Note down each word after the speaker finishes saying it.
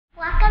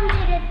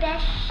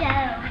best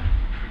show.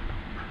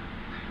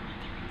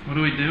 What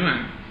are we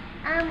doing?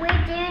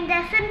 We're doing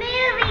the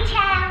Smoothie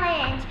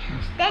challenge.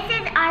 This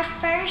is our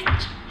first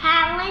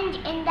challenge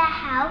in the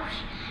house,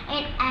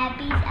 and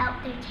Abby's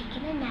out there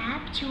taking a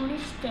nap, chewing a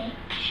stick.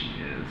 She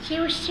is. She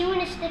was chewing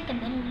a stick a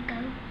minute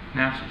ago.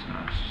 Now she's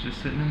not. She's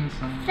just sitting in the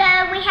sun.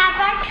 So we have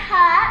our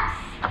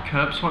cups.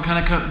 Cups? What kind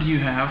of cup do you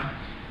have?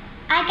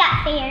 I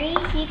got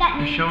fairies. You got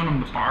You're me. showing them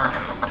the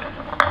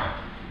barcode.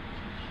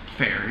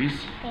 Fairies.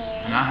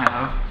 And I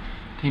have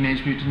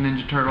Teenage Mutant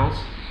Ninja Turtles.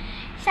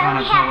 So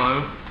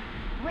Donatello.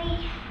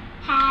 we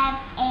have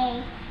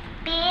a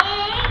big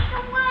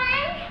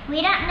one.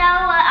 We don't know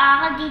what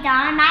all of these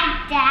are.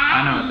 My dad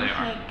I know what they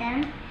are. hid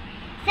them.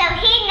 So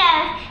he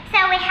knows. So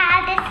we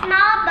have this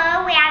small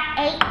bowl. We have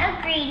 8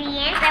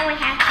 ingredients. And we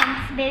have some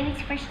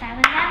spoons for some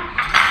of them.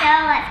 So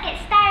let's get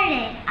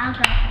started. I'll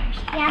go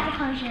first. You have to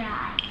close your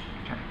eyes.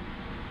 Okay.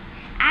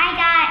 I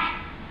got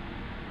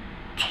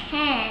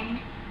 10.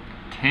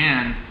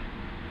 10.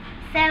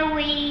 So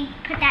we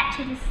put that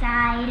to the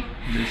side.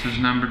 This is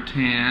number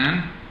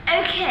 10.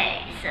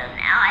 Okay, so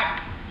now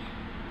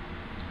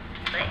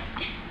wait,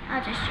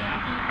 I'll just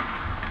drop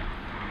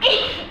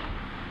it.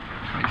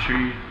 Make sure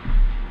you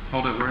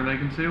hold it where they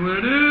can see what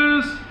it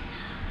is.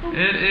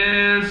 It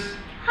is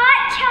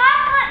Hot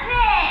chocolate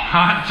mix.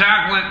 hot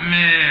chocolate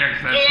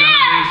mix. That's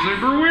gonna be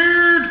super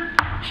weird.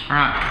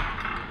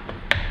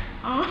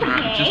 Alright. Okay.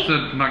 Alright, just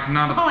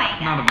not a Oh my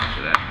God. not a bunch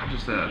of that.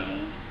 Just a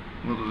Okay.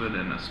 little bit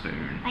in a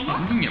spoon. Like Oh,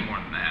 that? you can get more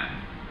than that.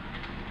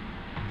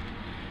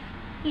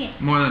 Yeah.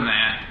 More than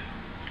that.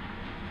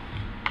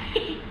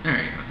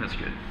 There you go. That's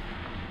good.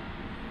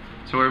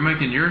 So we're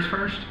making yours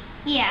first?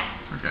 Yeah.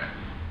 Okay.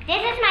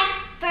 This is my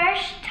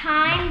first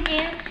time do.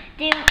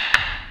 So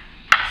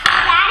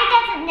Daddy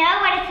doesn't know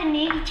what a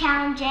smoothie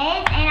challenge is,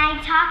 and I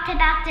talked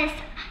about this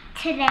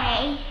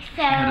today.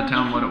 So I had to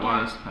tell him what it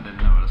was. I didn't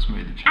know what a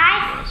smoothie challenge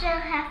I was. still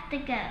have to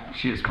go.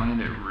 She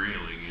explained it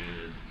really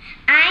good.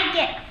 I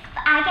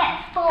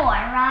get 4,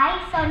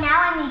 right? So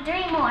now I need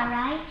 3 more,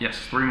 right? Yes,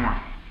 3 more.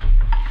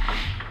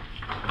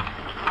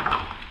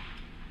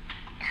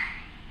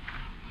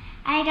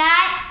 I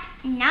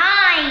got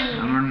 9.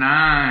 Number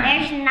 9.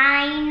 There's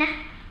 9.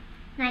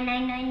 9,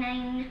 9, 9,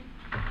 9.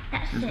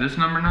 That's Is 6. this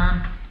number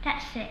 9?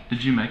 That's 6.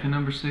 Did you make a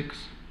number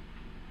 6?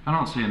 I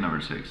don't see a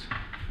number 6.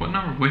 What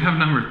number? We have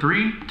number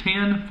 3,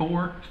 10,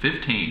 4,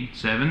 15,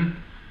 7.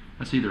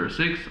 That's either a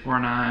 6 or a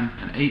 9,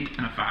 an 8,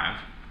 and a 5. I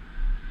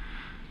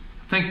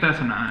think that's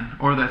a 9,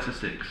 or that's a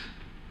 6.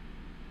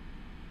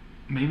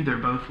 Maybe they're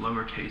both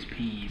lowercase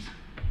p's.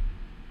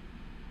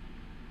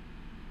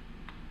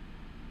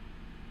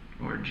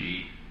 Or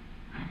G,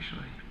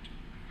 actually.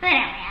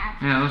 Whatever.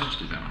 Yeah, let's just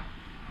do that one.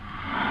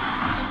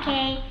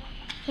 Okay.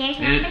 Here's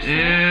number 6. It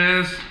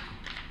is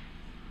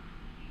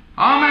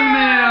almond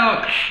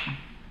milk.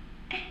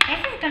 This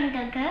is gonna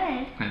go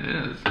good. It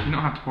is. You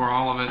don't have to pour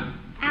all of it.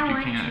 I If you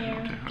want can, if to. you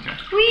want to. Okay.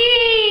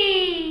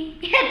 Whee!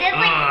 This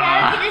looks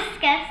so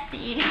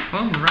disgusting.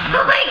 Well, right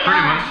now, Oh my it's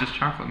pretty God. much just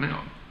chocolate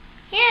milk.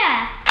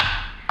 Yeah.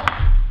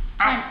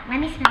 Let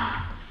me smell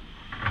it.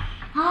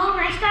 Oh,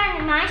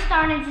 mine's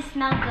starting to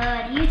smell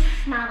good. You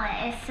smell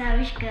it. It's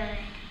so good.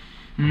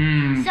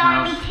 Mmm. So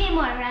I need 2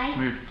 more, right?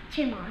 Weird.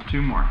 2 more.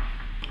 2 more.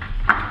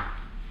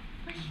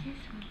 What's this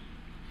one?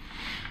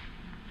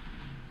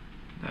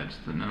 That's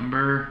the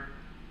number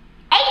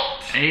 8.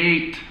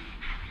 8.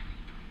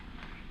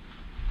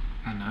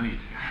 I know you do.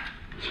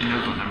 She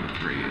knows what number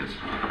 3 is.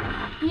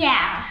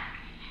 Yeah.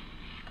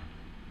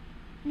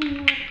 Oh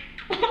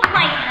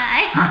my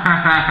god.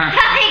 Oh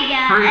my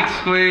god. Fruit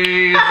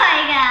squeeze. Oh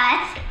my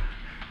gosh.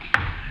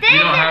 You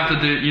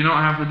don't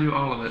have to do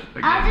all of it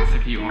I'll again just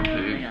if you want to. do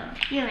a little.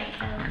 You wait,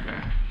 go. Okay.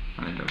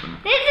 I need to open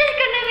it. This is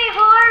gonna be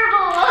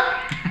horrible.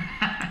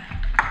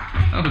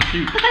 Oh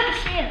shoot. Oh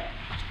shoot.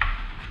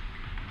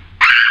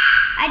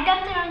 I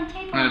dumped it on the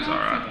table. That's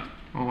alright.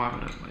 We'll wipe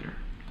it up later.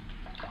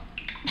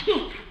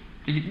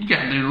 You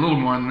gotta do a little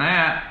more than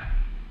that.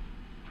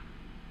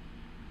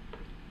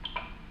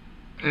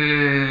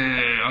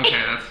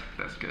 Okay,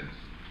 that's good.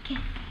 Okay.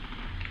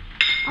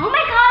 Oh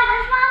my god,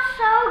 that smells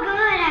so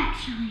good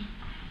actually.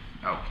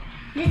 Oh.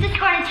 This is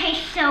gonna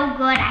taste so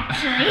good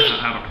actually.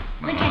 I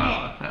don't Look know at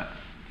about that.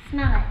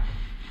 Smell it.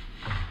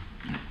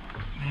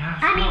 Yeah,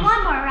 it I need smells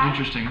one more, right?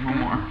 Interesting, one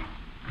more.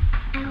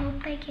 I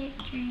hope I get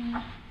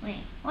green.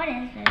 Wait, what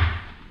is this?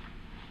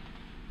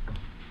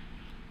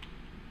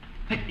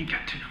 Hey, you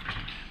got 2 numbers.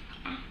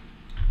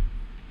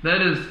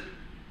 That is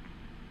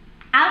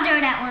I'll throw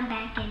that one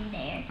back in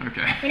there.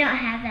 okay. We don't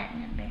have that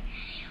number.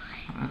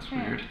 That's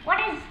weird. What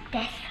is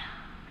this?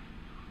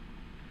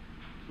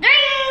 3!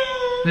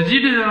 Did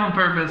you do that on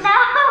purpose?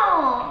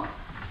 No!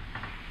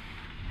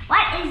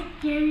 What is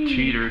 3?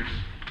 Cheaters.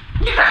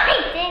 No,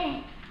 I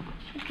didn't.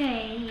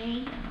 Okay, here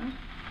you go.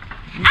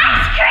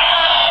 Ice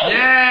cream!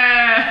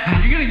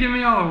 Yeah! You're gonna give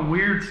me all the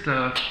weird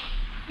stuff.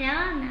 No,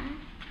 I'm not.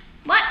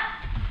 What?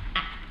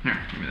 Here,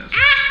 give me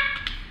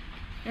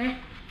this.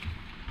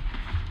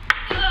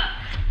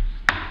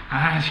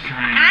 Ice cream.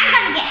 I'm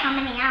gonna get how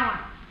many I want.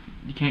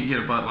 You can't get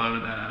a buttload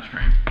of that ice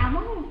cream. I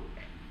won't.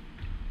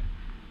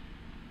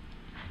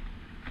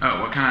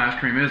 Oh, what kind of ice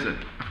cream is it?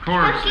 Of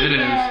course, Cookie it is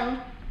dough.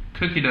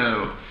 cookie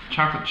dough,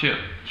 chocolate chip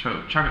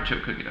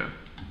cookie dough.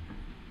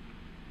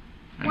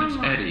 And One it's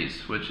more.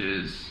 Eddie's, which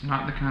is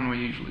not the kind we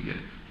usually get.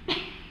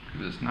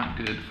 Because it's not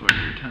good for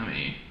your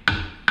tummy.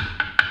 But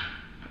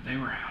they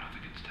were out of the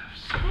good stuff.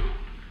 So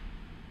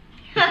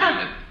just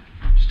eat it.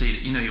 Just eat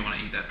it. You know you want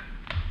to eat that.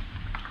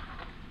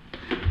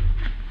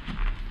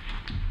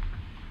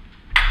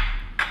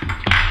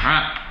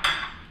 Alright.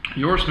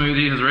 Your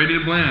smoothie is ready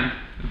to blend.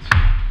 It's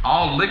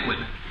all liquid.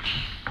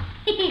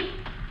 It's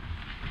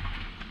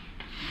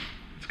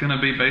gonna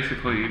be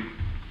basically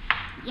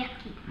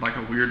Yucky. like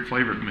a weird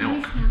flavored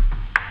milk.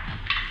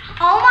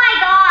 Oh my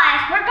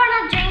gosh, we're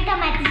gonna drink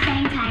them at the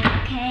same time,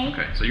 okay?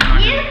 Okay, so you're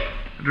not gonna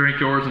drink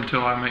yours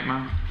until I make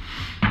mine?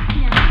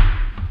 No.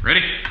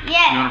 Ready?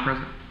 Yeah. You wanna press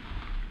it?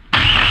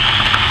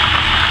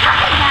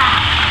 Look at that.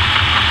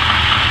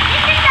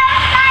 This is so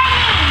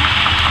exciting.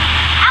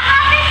 I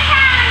love this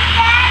challenge,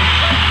 Daddy.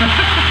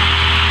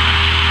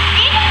 Do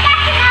you think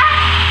that's enough?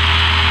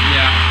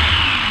 Yeah.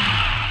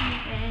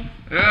 Okay.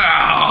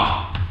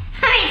 Ugh.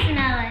 Let me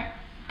smell it.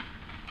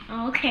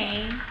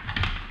 Okay.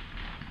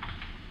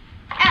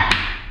 Oh,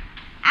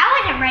 I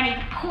wasn't ready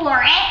to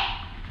pour it.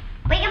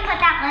 We can put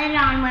that lid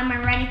on when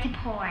we're ready to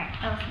pour it.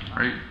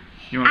 Are you?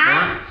 You want to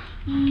pour it?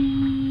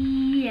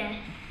 Yes.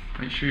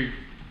 Make sure.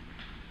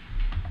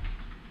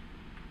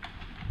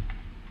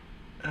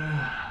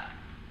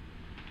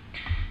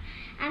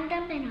 I'm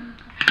dumping off.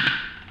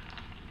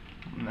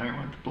 There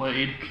with the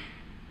blade.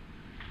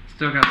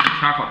 Still got the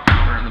chocolate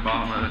powder in the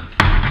bottom of it.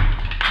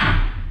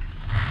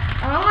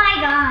 Oh my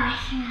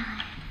gosh.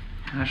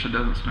 Actually,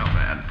 doesn't smell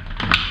bad.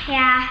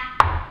 Yeah.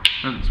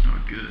 Doesn't smell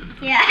good.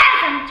 Yeah,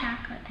 some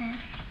chocolate powder.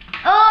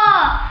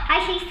 Oh,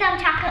 I see some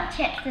chocolate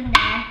chips in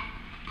there.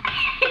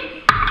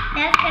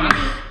 That's gonna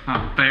That's be.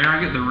 not fair. I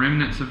get the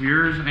remnants of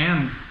yours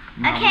and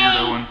my Okay.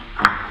 weirdo one.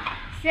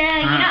 So you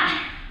Alright.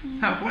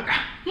 don't. Oh, what?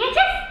 You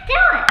just do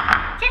it.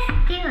 Just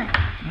do it.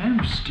 I'm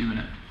just doing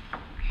it.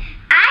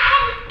 I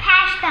can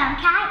patch them.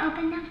 Can I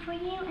open them for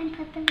you and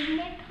put them in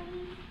there,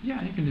 please?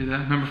 Yeah, you can do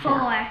that. Number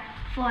 4.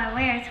 Four.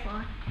 Where is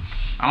 4?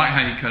 I like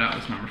how you cut out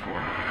this number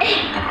 4. It's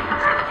like a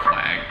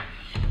flag.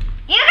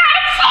 You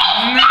gotta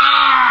change No!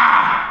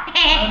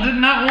 I did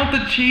not want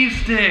the cheese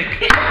stick.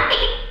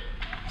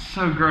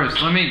 So gross.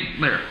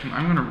 There,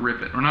 I'm gonna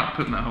rip it. We're not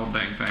putting that whole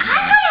dang thing in. I'm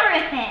gonna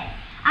rip it.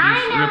 Just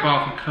I know. rip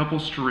off a couple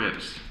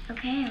strips.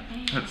 Okay.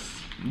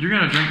 You're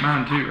gonna drink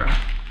mine too, right?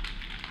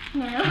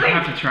 No. You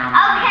have to try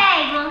mine.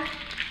 Okay, well,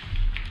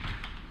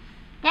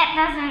 that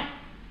doesn't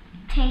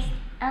taste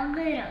a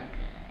little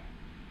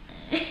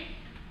good.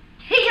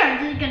 You're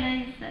just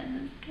gonna say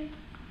this good.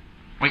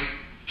 Wait,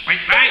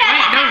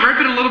 no, rip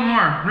it a little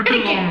more. Rip it a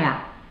little more.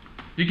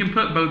 You can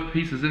put both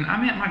pieces in. I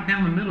meant like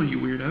down the middle, you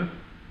weirdo.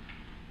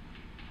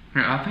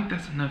 Here, I think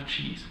that's enough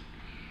cheese.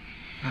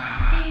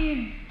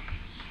 Here.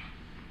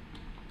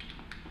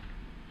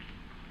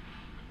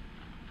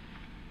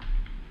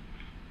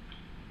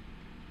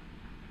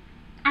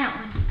 I don't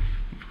want it.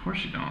 Of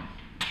course you don't.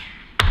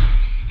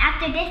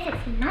 After this,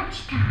 it's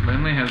lunchtime.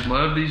 Linley has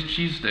loved these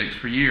cheese sticks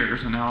for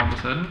years, and now all of a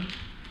sudden,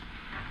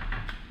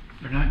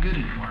 they're not good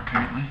anymore,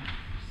 apparently.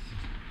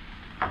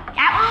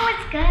 That one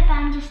was good, but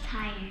I'm just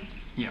tired.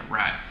 Yeah,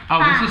 right. Oh,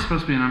 this is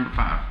supposed to be a number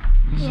 5.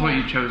 This is what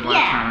you chose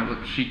last time.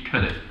 Look, she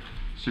cut it.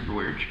 Super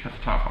weird. She cut the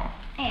top off.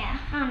 Yeah,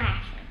 I'm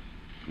actually.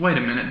 Wait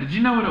a minute. Did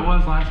you know what it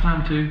was last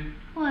time, too?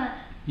 What?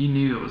 You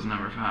knew it was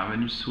number 5,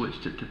 and you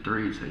switched it to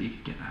 3 so you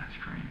could get ice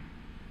cream.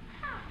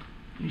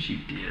 Yes, you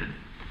did.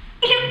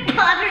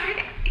 Butter.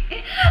 Oh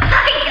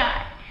my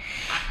god.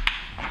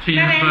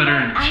 Peanut butter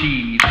and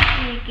cheese.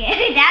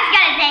 Good. That's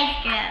gonna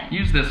taste good.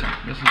 Use this one.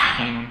 This is the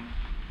clean one.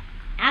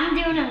 I'm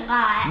doing a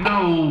lot.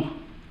 No.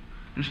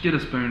 Just get a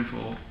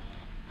spoonful.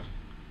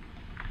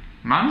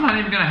 Mine's not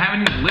even going to have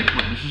any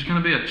liquid. It's just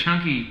going to be a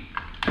chunky.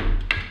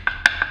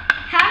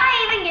 How do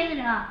I even get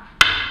it off?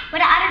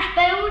 With another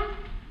spoon?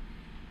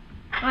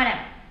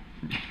 Whatever.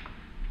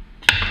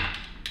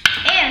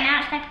 Ew, now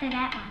it's stuck to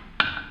that one.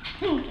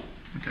 Okay.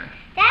 Okay.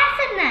 That's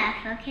enough,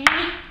 okay?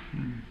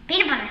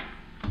 Peanut butter.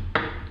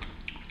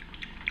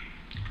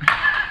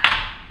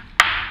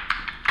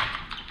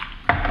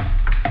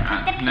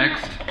 Alright,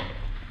 next.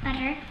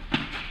 Butter.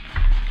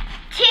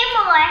 2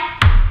 more.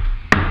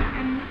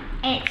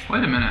 It's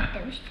Wait a minute.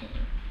 those 2.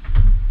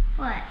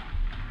 What?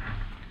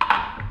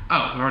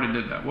 Oh, we already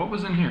did that. What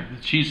was in here?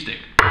 The cheese stick.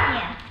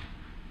 Yeah.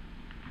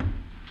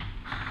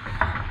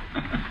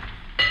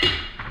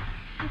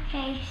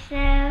 Okay, so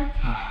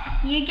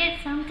you get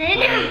something.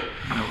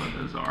 I know what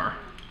those are.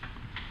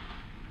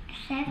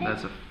 7?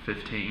 That's a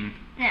 15.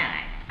 No.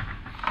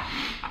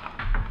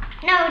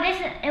 No, it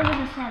was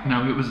a 7.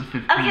 No, it was a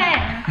 15. Okay.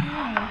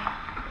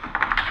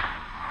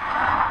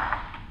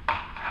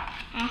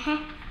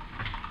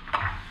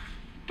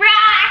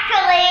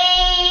 Broccoli!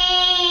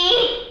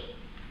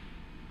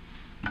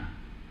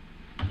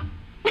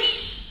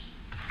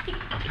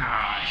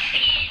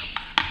 Gosh.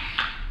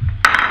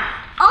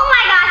 Oh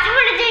my gosh, I'm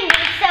gonna drink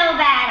this so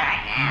bad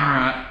right now.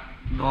 Alright,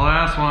 the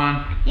last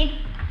one.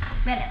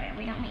 Whatever,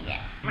 we don't need it.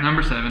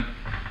 Number 7.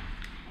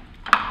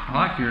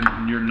 I like your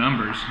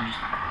numbers.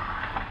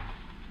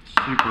 Just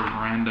super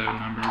rando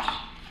numbers.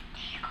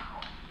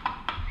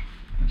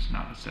 That's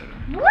not a 7.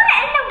 What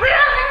in the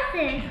world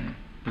is this?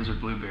 Those are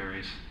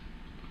blueberries.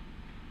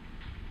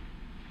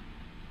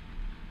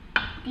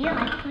 Do you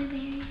like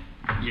blueberries?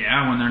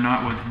 Yeah, when they're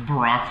not with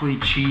broccoli,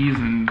 cheese,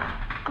 and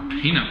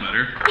peanut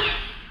butter.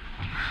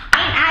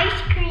 And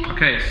ice cream.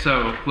 Okay,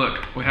 so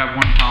look, we have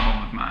one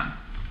problem with mine.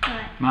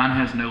 What? Mine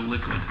has no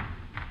liquid.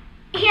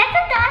 Yes,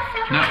 it does. So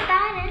No, much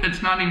about it.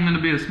 it's not even going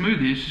to be a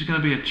smoothie. It's just going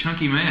to be a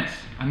chunky mess.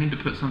 I need to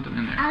put something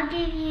in there. I'll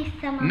give you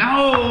some.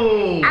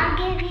 No! I'll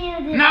give you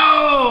the.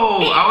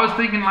 No! I was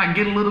thinking like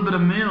get a little bit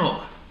of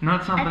milk,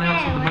 not something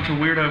else with a bunch of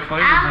weirdo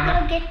flavors in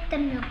I'll it. go get the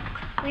milk.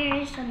 Where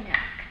is the milk?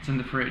 It's in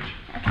the fridge.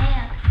 Okay,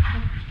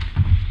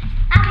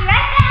 I'll be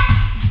right back.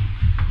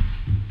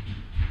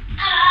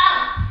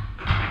 Oh.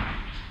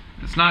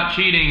 It's not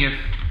cheating if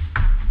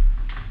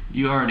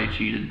you already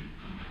cheated.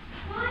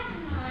 Why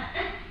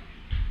not?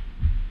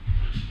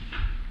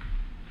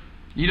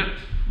 You don't.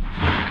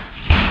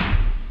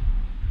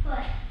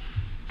 What?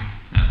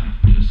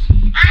 Nothing. Just I'm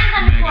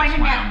gonna mega pour the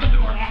slam milk the in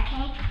door. here,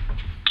 okay?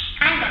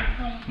 I'm gonna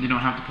pour it. You don't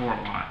have to pour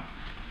a lot.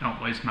 Don't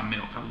waste my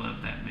milk. I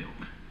love that milk.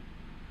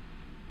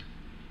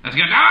 That's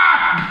good.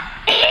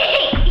 Ah!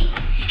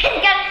 It's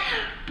got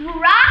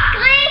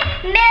broccoli,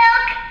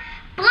 milk,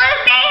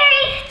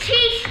 blueberries,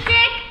 cheese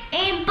stick,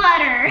 and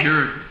butter.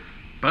 Your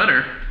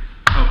butter?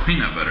 Oh,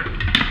 peanut butter.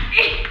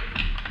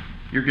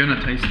 You're gonna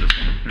taste this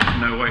one.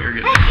 There's no way you're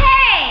getting it.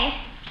 Okay.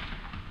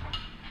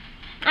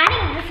 I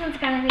think this one's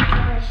gonna be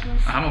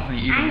delicious. I don't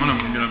think either one of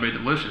them are gonna be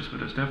delicious,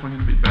 but it's definitely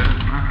gonna be better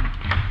than mine.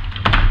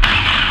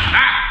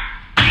 Ah!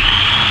 The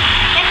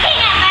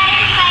peanut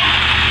butter is like,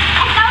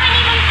 I don't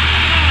even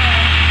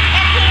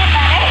the peanut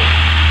butter.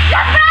 The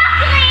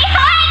broccoli! Oh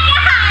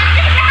my gosh!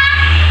 The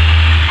broccoli!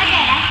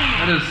 Okay, that's enough.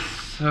 That is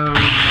so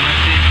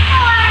nasty.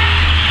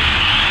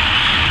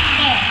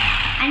 There.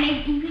 I made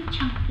it even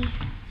chunky.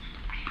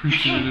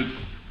 Appreciate it.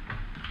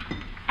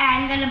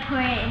 I'm gonna pour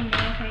it in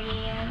there for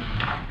you.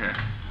 Okay.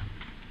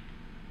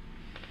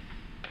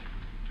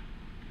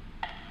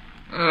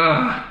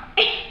 Ugh.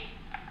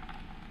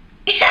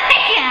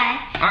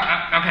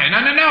 Okay, no,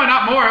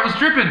 not more. It was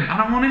dripping. I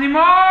don't want any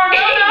more. No.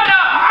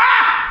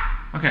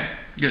 Ah! Okay,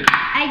 good.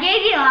 I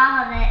gave you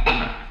all of it.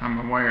 I'm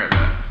aware of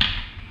that.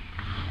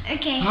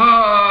 Okay.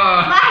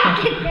 Oh. Mike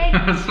can take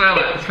it. Smell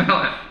it. Oh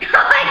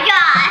my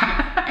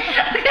god!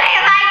 Okay,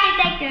 Mike can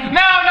take it.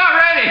 No, I'm not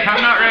ready.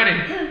 I'm not ready.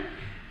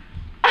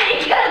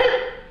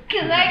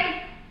 Cause I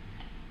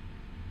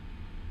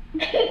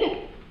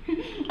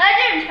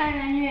didn't turn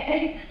on you.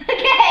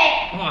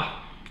 Okay. Ugh.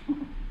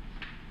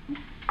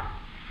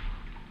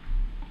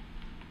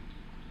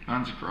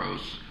 Mine's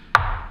gross.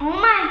 Oh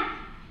my.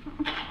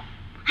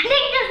 I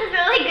think this is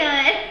really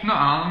good. No,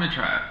 let me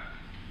try it.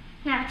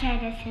 Now try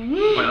this one.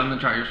 Wait, let me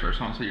try yours first.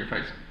 I want to see your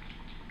face.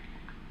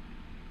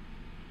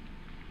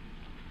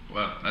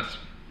 Well, that's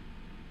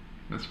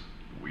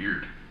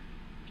weird.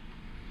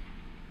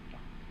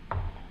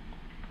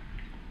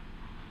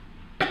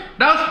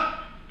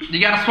 You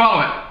gotta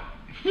swallow it.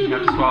 You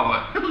have to swallow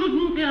it.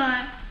 Oh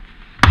god.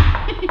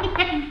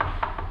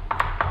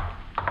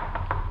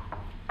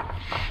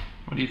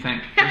 What do you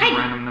think? Here's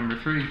random number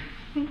 3.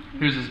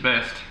 Whose is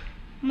best?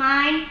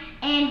 Mine,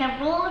 and the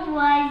rules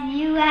was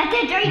you had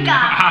to drink No,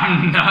 up.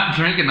 I'm not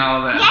drinking all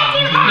of that. Yes,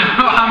 you are.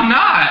 No, I'm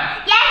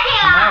not. Yes, you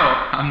are.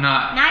 No, I'm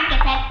not. Not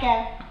get that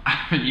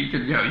go. You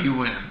could go. You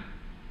win.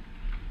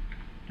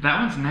 That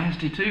one's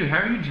nasty too. How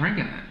are you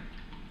drinking it?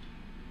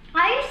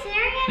 Are you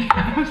serious?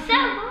 This is so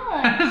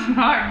good. That's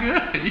not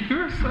good.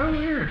 You're so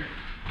weird.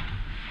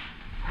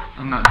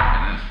 I'm not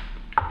drinking this.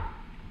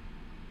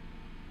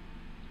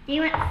 Do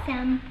you want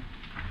some?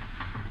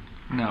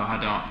 No, I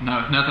don't.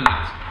 No, nothing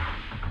else.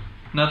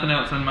 Nothing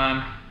else in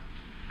mine.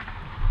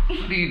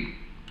 What do you...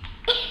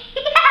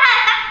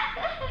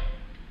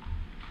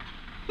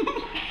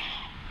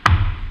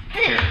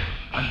 Here,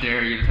 I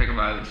dare you to take a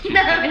bite of this cheese.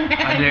 No,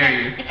 I dare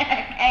you.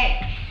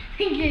 Okay.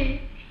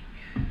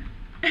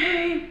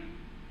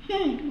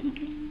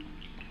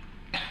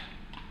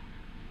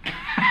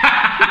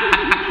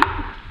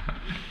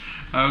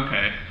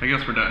 Okay, I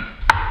guess we're done.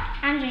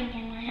 I'm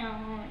drinking my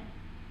whole one.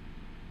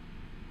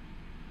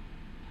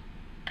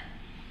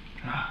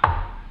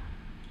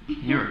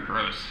 You're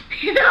gross.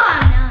 No,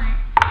 I'm not.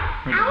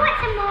 We're I done. want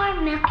some more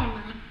milk in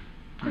mine.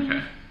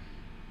 Okay.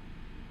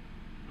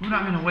 We're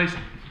not going to waste...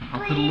 I'll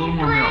put a Please, little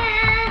more milk.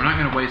 please. We're not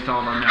going to waste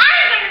all of our milk.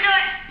 I'm gonna do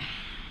it.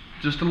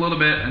 Just a little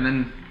bit, and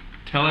then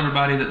tell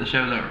everybody that the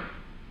show's over.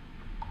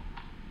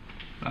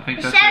 I think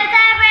The that's show's it.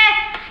 over.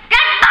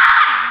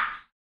 Goodbye.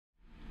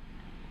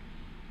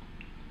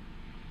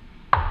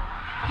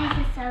 This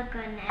is so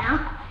good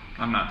now.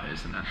 I'm not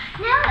tasting that.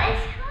 No,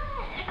 it's good.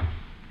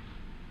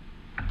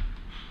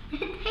 It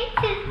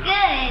tastes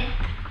good.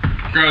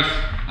 Gross.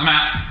 I'm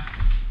out.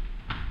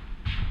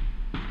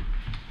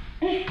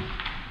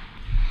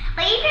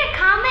 Leave your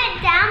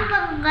comment down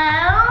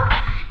below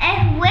of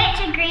which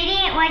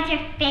ingredient was your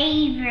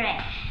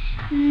favorite.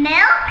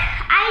 Milk,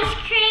 ice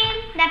cream,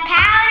 the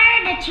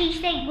powder, the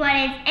cheesesteak what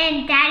is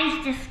in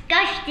Daddy's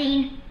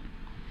disgusting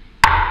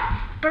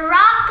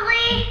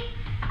broccoli,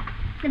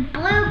 the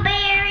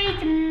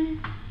blueberries,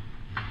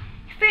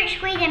 fruit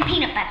squeeze, and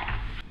peanut butter.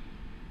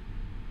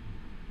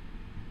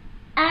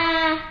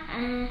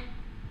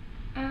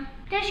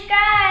 This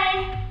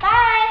guys,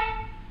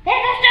 bye. This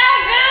is so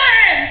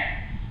good.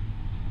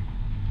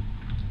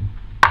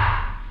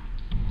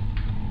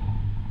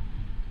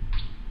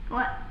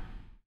 What?